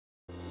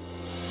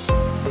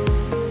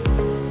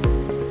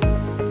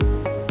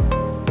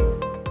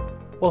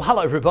Well,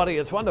 hello everybody.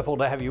 It's wonderful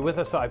to have you with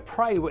us. I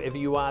pray wherever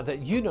you are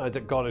that you know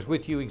that God is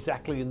with you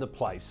exactly in the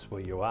place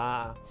where you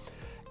are.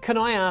 Can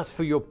I ask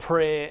for your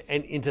prayer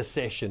and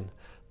intercession?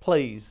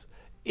 Please,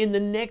 in the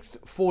next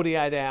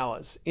 48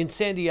 hours in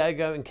San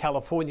Diego in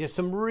California,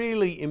 some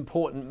really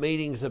important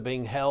meetings are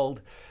being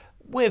held.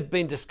 We've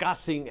been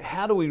discussing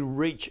how do we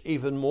reach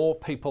even more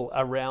people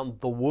around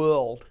the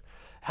world?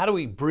 How do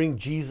we bring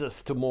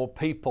Jesus to more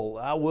people?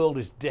 Our world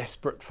is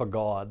desperate for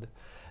God.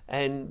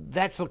 And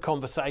that's the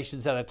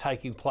conversations that are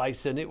taking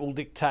place, and it will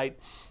dictate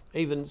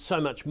even so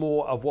much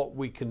more of what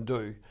we can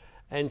do.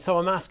 And so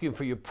I'm asking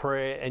for your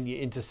prayer and your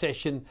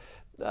intercession.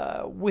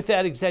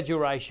 Without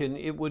exaggeration,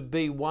 it would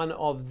be one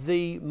of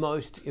the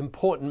most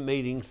important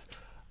meetings,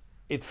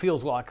 it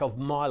feels like, of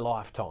my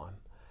lifetime.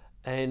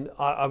 And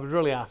I would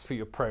really ask for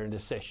your prayer and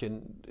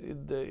intercession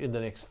in the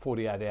next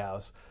 48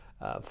 hours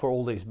for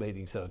all these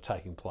meetings that are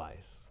taking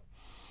place.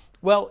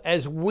 Well,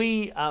 as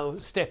we are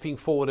stepping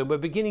forward and we're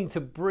beginning to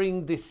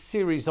bring this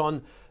series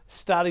on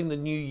starting the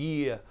new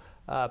year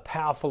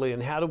powerfully,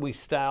 and how do we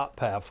start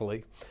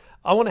powerfully,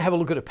 I want to have a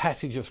look at a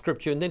passage of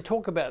Scripture and then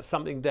talk about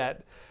something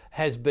that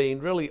has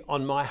been really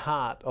on my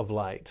heart of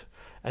late.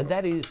 And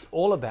that is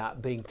all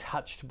about being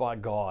touched by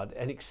God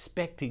and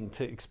expecting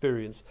to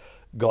experience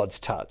God's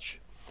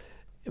touch.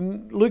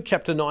 In Luke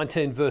chapter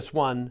 19, verse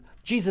 1,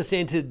 Jesus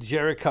entered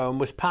Jericho and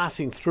was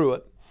passing through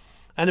it.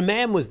 And a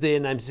man was there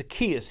named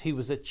Zacchaeus. He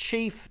was a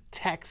chief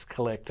tax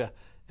collector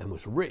and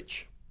was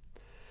rich.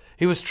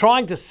 He was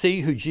trying to see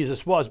who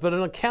Jesus was, but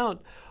on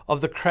account of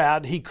the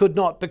crowd, he could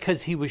not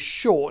because he was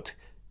short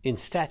in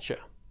stature.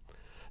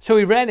 So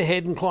he ran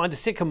ahead and climbed a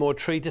sycamore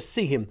tree to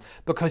see him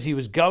because he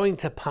was going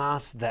to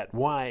pass that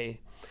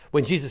way.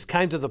 When Jesus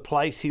came to the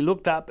place, he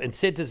looked up and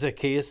said to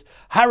Zacchaeus,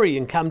 "Hurry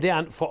and come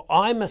down, for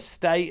I must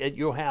stay at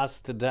your house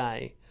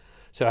today."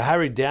 So I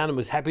hurried down and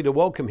was happy to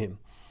welcome him.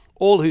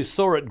 All who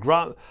saw it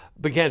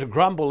began to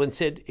grumble and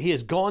said, "He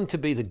has gone to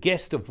be the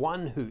guest of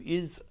one who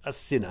is a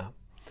sinner."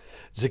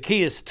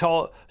 Zacchaeus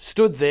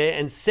stood there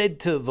and said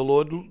to the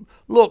Lord,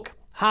 "Look,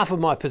 half of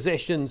my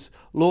possessions,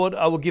 Lord,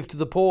 I will give to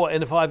the poor,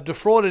 and if I've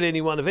defrauded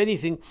anyone of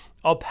anything,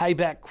 I'll pay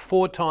back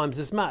 4 times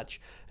as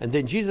much." And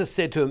then Jesus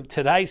said to him,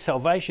 "Today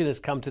salvation has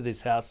come to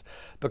this house,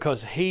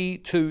 because he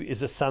too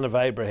is a son of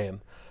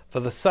Abraham. For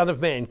the Son of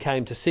Man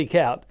came to seek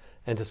out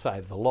and to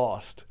save the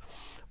lost."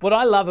 What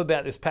I love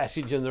about this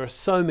passage, and there are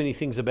so many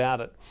things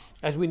about it,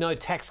 as we know,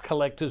 tax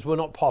collectors were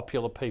not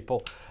popular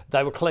people.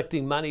 They were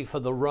collecting money for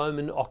the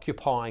Roman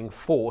occupying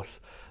force.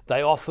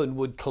 They often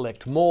would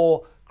collect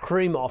more,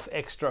 cream off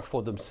extra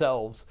for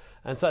themselves,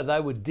 and so they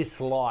were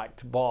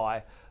disliked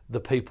by the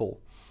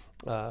people.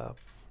 But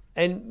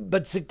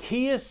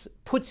Zacchaeus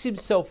puts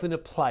himself in a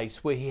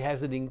place where he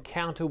has an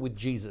encounter with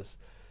Jesus.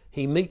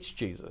 He meets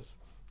Jesus.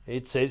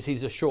 It says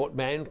he's a short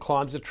man,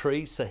 climbs a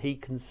tree so he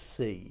can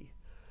see.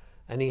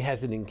 And he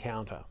has an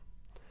encounter.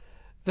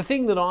 The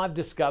thing that I've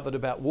discovered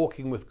about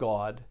walking with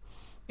God,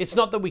 it's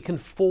not that we can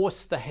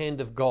force the hand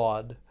of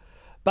God,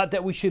 but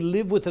that we should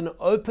live with an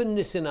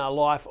openness in our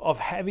life of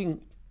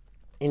having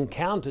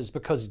encounters,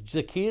 because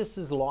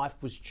Zacchaeus'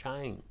 life was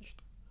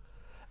changed.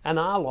 And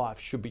our life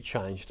should be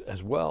changed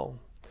as well.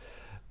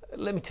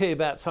 Let me tell you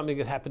about something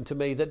that happened to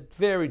me that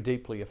very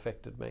deeply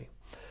affected me.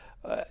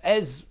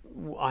 As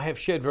I have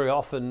shared very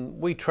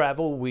often, we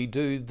travel, we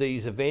do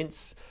these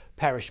events,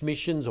 parish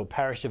missions or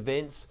parish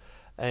events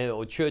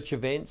or church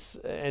events,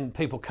 and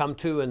people come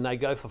to and they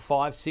go for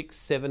 5, 6,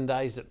 7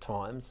 days at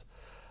times.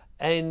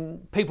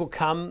 And people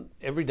come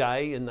every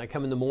day, and they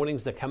come in the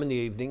mornings, they come in the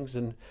evenings,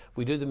 and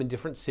we do them in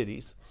different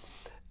cities.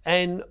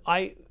 And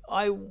I've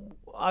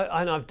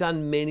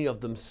done many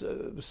of them,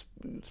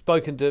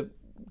 spoken to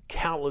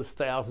countless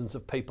thousands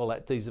of people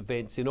at these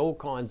events in all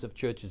kinds of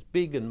churches,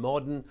 big and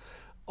modern,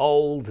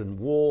 old and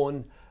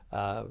worn,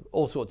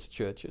 all sorts of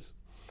churches.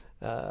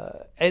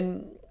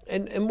 And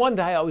one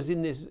day I was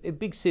in this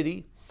big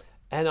city,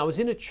 and I was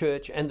in a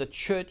church, and the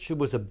church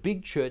was a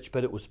big church,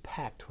 but it was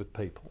packed with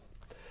people.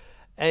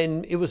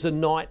 And it was a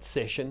night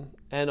session,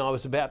 and I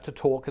was about to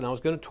talk, and I was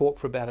going to talk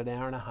for about an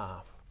hour and a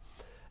half.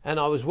 And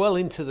I was well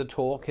into the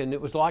talk, and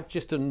it was like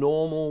just a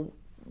normal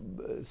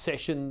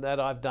session that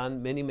I've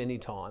done many, many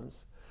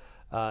times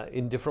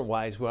in different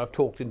ways, where I've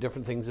talked in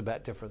different things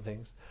about different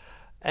things.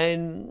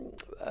 And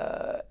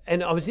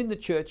I was in the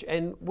church,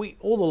 and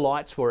all the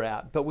lights were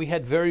out, but we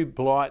had very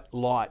bright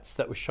lights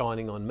that were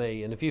shining on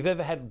me. And if you've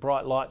ever had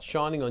bright lights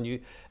shining on you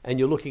and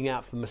you're looking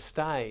out from a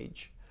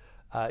stage,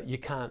 you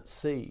can't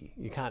see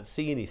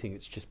anything.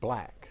 It's just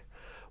black.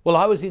 Well,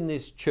 I was in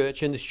this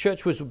church, and this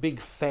church was a big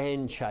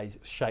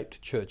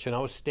fan-shaped church, and I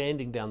was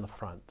standing down the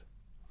front.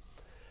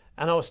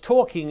 And I was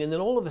talking, and then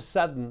all of a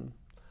sudden,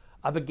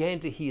 I began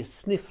to hear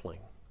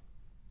sniffling.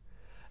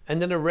 And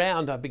then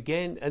I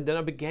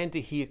began to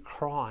hear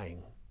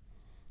crying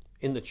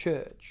in the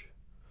church.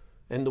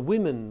 And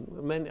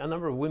a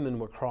number of women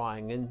were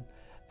crying.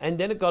 And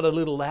then it got a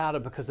little louder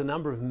because a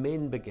number of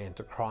men began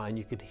to cry, and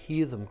you could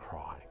hear them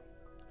crying.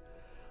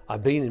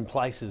 I've been in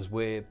places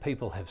where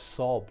people have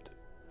sobbed.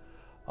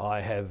 I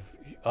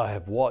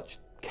have watched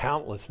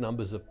countless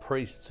numbers of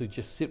priests who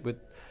just sit with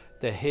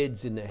their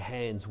heads in their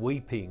hands,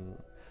 weeping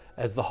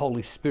as the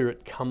Holy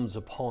Spirit comes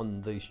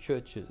upon these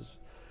churches.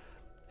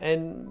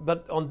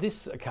 But on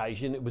this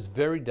occasion, it was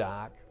very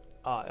dark.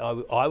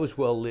 I was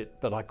well lit,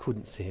 but I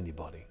couldn't see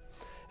anybody.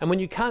 And when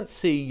you can't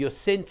see,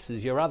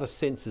 your other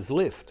senses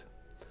lift.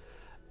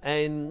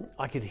 And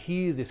I could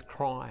hear this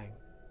crying.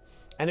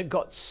 And it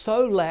got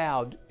so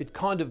loud, it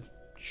kind of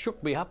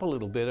shook me up a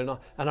little bit.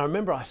 And I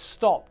remember I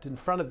stopped in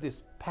front of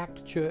this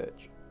packed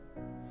church.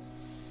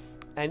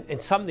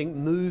 And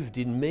something moved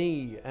in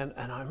me. And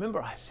I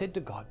remember I said to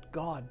God,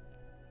 God,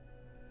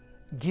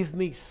 give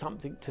me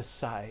something to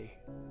say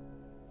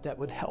that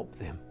would help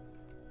them.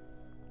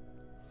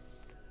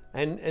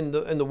 And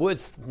the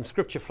words from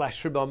Scripture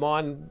flashed through my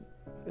mind.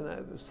 You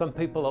know, some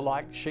people are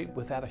like sheep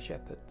without a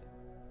shepherd.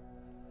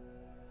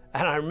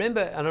 And I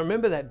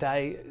remember that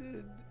day,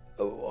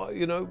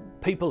 you know,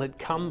 people had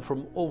come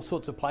from all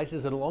sorts of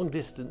places and long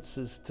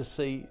distances to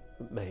see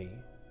me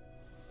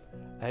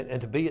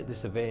and to be at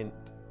this event.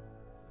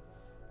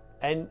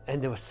 And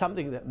there was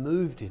something that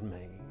moved in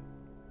me,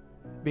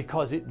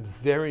 because it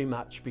very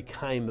much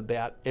became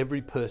about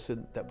every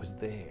person that was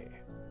there.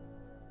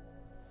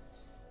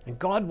 And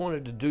God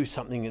wanted to do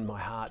something in my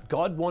heart.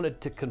 God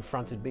wanted to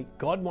confront me.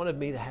 God wanted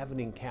me to have an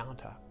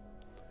encounter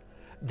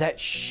that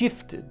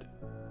shifted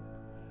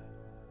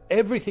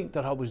everything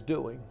that I was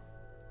doing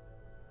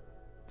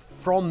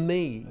from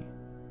me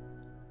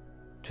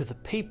to the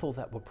people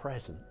that were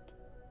present.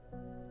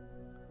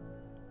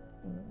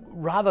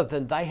 Rather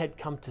than they had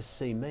come to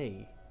see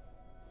me,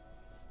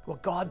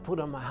 what God put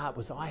on my heart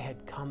was I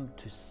had come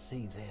to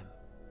see them.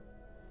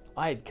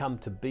 I had come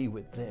to be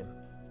with them.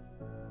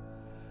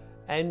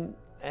 And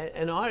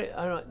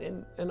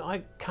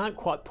I can't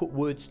quite put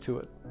words to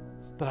it,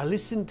 but I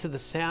listened to the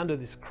sound of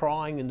this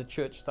crying in the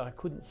church that I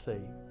couldn't see.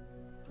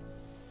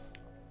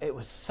 It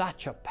was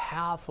such a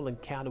powerful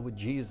encounter with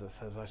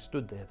Jesus as I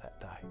stood there that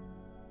day.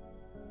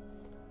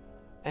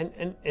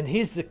 And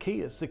here's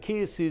Zacchaeus.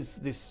 Zacchaeus is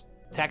this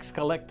tax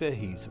collector.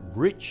 He's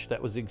rich.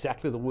 That was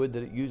exactly the word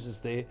that it uses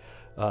there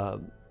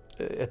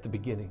at the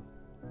beginning.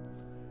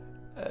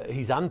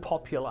 He's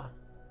unpopular.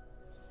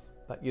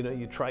 But you know,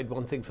 you trade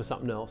one thing for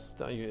something else,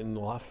 don't you, in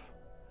life?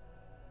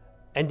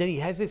 And then he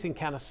has this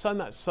encounter, so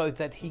much so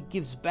that he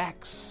gives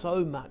back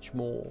so much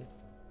more.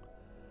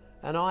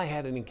 And I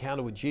had an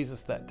encounter with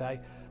Jesus that day,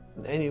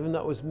 and even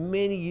though it was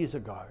many years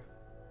ago,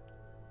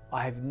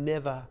 I have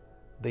never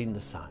been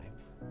the same.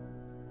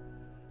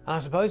 And I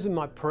suppose in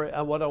my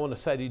prayer, what I want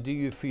to say to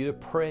you for your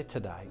prayer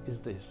today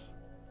is this.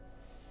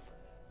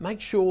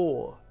 Make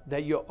sure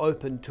that you're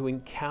open to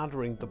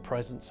encountering the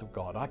presence of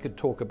God. I could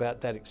talk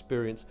about that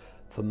experience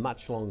for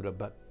much longer,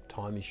 but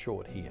time is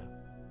short here.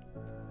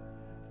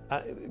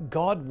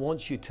 God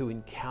wants you to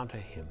encounter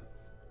Him.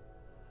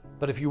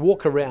 But if you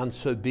walk around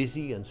so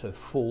busy and so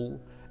full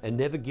and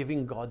never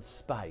giving God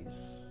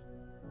space,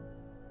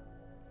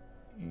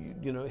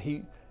 you know,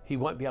 He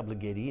won't be able to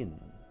get in.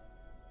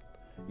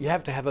 You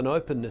have to have an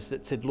openness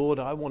that said, Lord,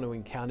 I want to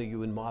encounter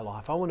you in my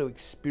life. I want to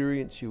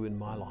experience you in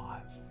my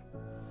life.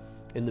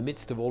 In the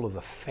midst of all of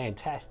the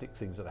fantastic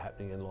things that are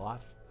happening in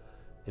life,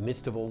 in the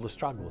midst of all the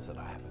struggles that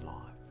I have in life.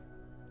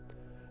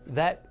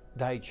 That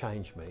day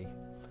changed me.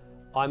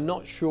 I'm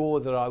not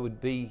sure that I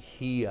would be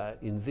here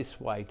in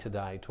this way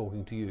today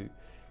talking to you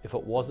if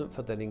it wasn't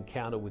for that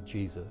encounter with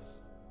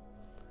Jesus,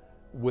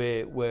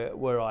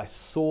 where I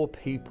saw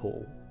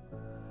people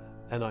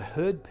and I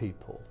heard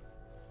people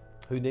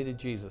who needed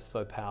Jesus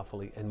so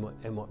powerfully, and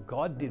what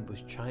God did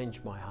was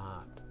change my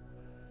heart.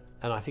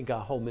 And I think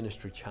our whole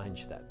ministry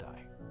changed that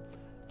day.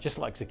 Just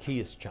like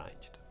Zacchaeus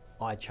changed,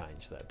 I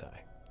changed that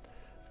day.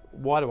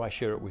 Why do I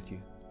share it with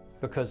you?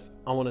 Because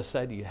I want to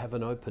say to you, have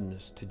an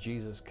openness to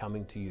Jesus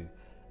coming to you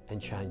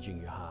and changing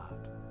your heart.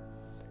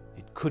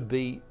 It could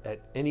be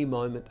at any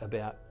moment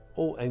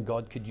and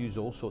God could use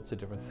all sorts of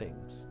different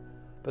things.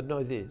 But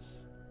know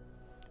this,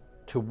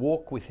 to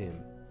walk with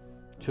Him,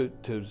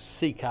 to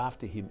seek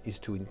after Him is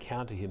to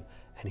encounter Him,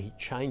 and He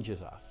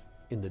changes us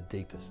in the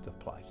deepest of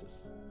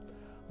places.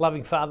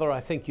 Loving Father, I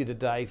thank you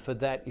today for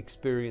that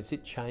experience.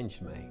 It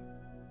changed me.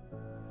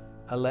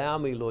 Allow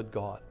me, Lord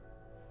God,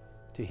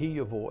 to hear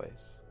your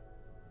voice,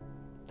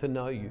 to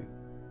know you,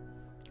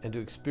 and to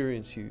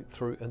experience you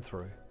through and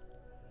through.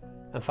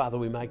 And Father,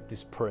 we make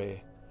this prayer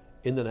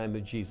in the name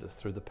of Jesus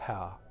through the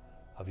power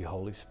of your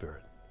Holy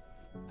Spirit.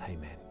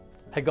 Amen.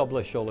 Hey, God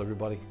bless you all,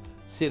 everybody.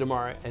 See you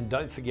tomorrow, and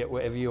don't forget,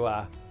 wherever you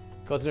are,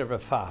 God's never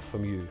far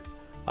from you.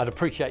 I'd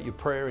appreciate your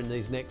prayer in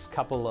these next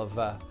couple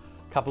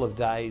of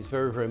days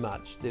very, very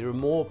much. There are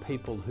more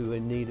people who are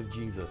in need of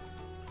Jesus,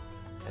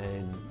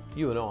 and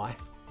you and I,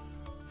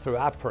 through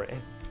our prayer,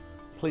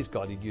 please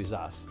God, He'd use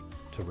us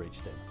to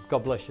reach them.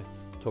 God bless you.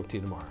 Talk to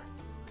you tomorrow.